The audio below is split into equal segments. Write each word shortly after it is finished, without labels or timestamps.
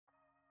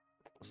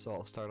So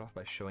I'll start off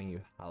by showing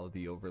you how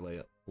the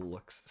overlay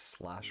looks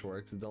 /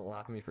 works. Don't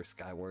laugh at me for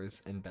Sky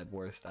Wars and Bed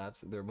Wars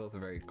stats. They're both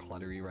very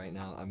cluttery right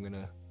now. I'm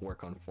gonna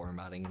work on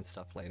formatting and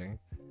stuff later.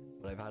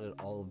 But I've added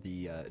all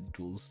the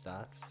dual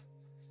stats.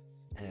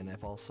 And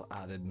I've also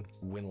added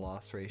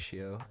win-loss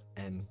ratio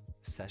and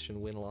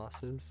session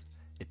win-losses.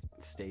 It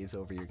stays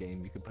over your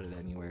game. You can put it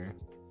anywhere.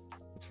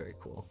 It's very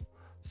cool.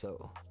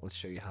 So let's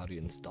show you how to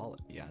install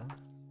it, yeah?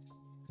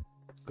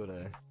 Go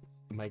to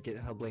my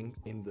GitHub link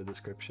in the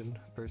description.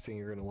 First thing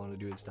you're going to want to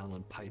do is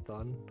download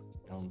Python,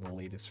 download the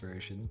latest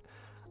version.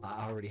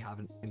 I already have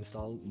it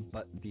installed,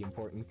 but the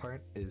important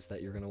part is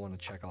that you're going to want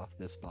to check off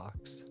this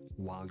box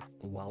while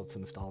it's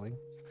installing.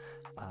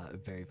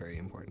 Very, very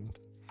important.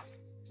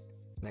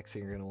 Next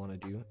thing you're going to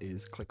want to do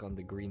is click on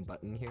the green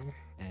button here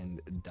and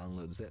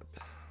download zip.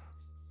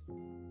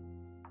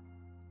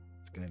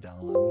 It's going to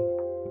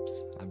download.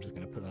 Oops, I'm just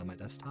going to put it on my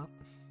desktop.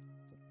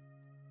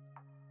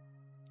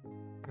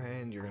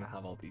 And you're going to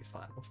have all these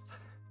files.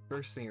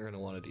 First thing you're going to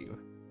want to do,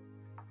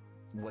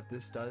 what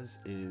this does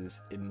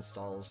is it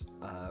installs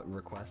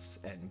requests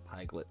and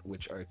Pyglet,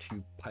 which are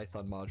two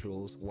Python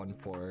modules, one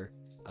for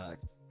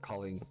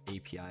calling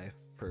API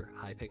for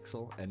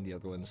Hypixel and the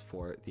other one's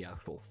for the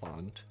actual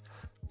font.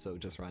 So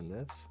just run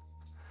this.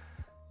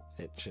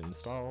 It should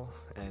install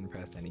and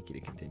press any key to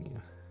continue.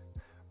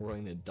 We're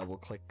going to double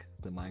click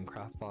the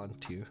Minecraft font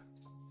too,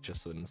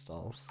 just so it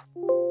installs. I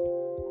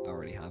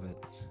already have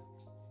it.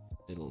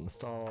 It'll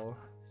install,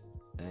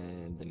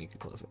 and then you can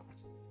close it.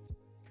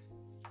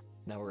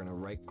 Now we're going to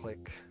right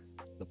click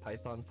the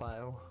Python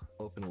file,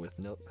 open with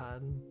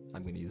Notepad.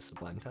 I'm going to use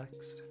Sublime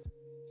Text.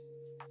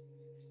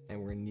 And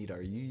we're going to need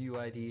our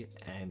UUID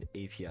and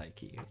API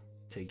key.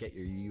 To get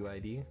your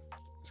UUID,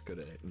 just go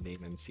to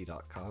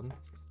namemc.com,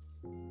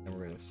 and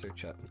we're going to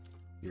search up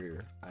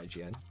your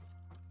IGN.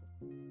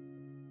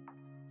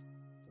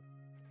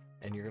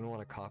 And you're going to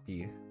want to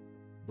copy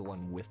the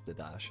one with the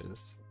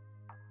dashes.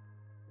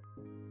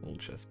 We'll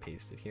just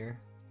paste it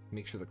here.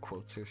 Make sure the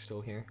quotes are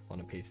still here.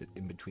 Want to paste it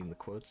in between the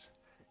quotes.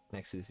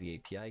 Next is the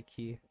API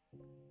key.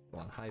 Go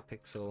on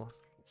Hypixel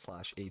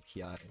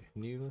 /API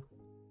new.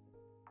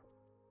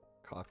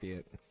 Copy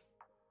it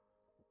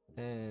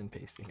and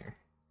paste it here.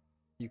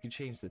 You can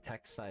change the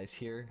text size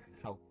here,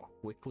 how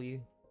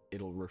quickly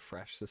it'll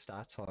refresh the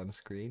stats on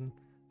screen,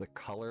 the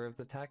color of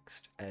the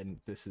text, and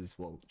this is,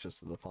 well,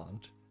 just the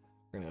font.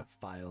 We're gonna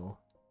file,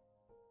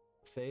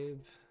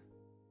 save,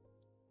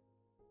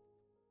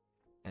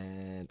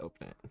 and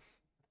open it.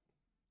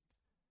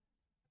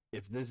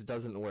 If this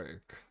doesn't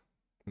work,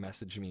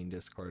 message me in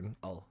Discord.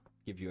 I'll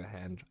give you a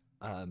hand.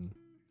 I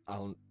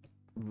don't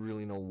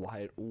really know why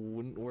it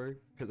wouldn't work,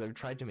 because I've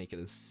tried to make it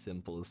as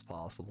simple as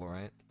possible,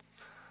 right?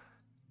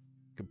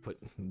 You could put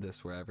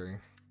this wherever,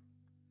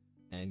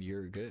 and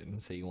you're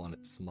good. Say you want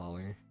it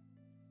smaller.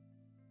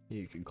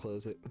 You can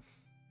close it.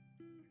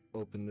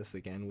 Open this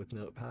again with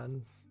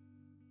Notepad.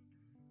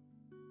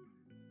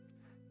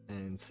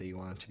 And say you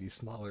want it to be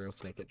smaller,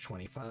 let's make it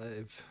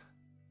 25.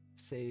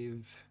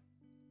 Save.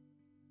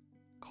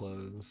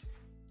 Close.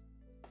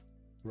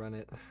 Run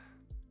it.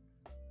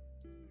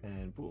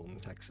 And boom,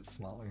 text is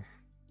smaller.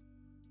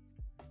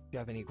 If you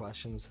have any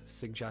questions,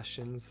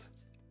 suggestions,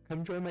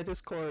 come join my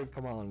Discord.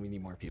 Come on, we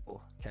need more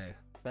people. Okay,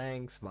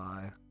 thanks,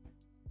 bye.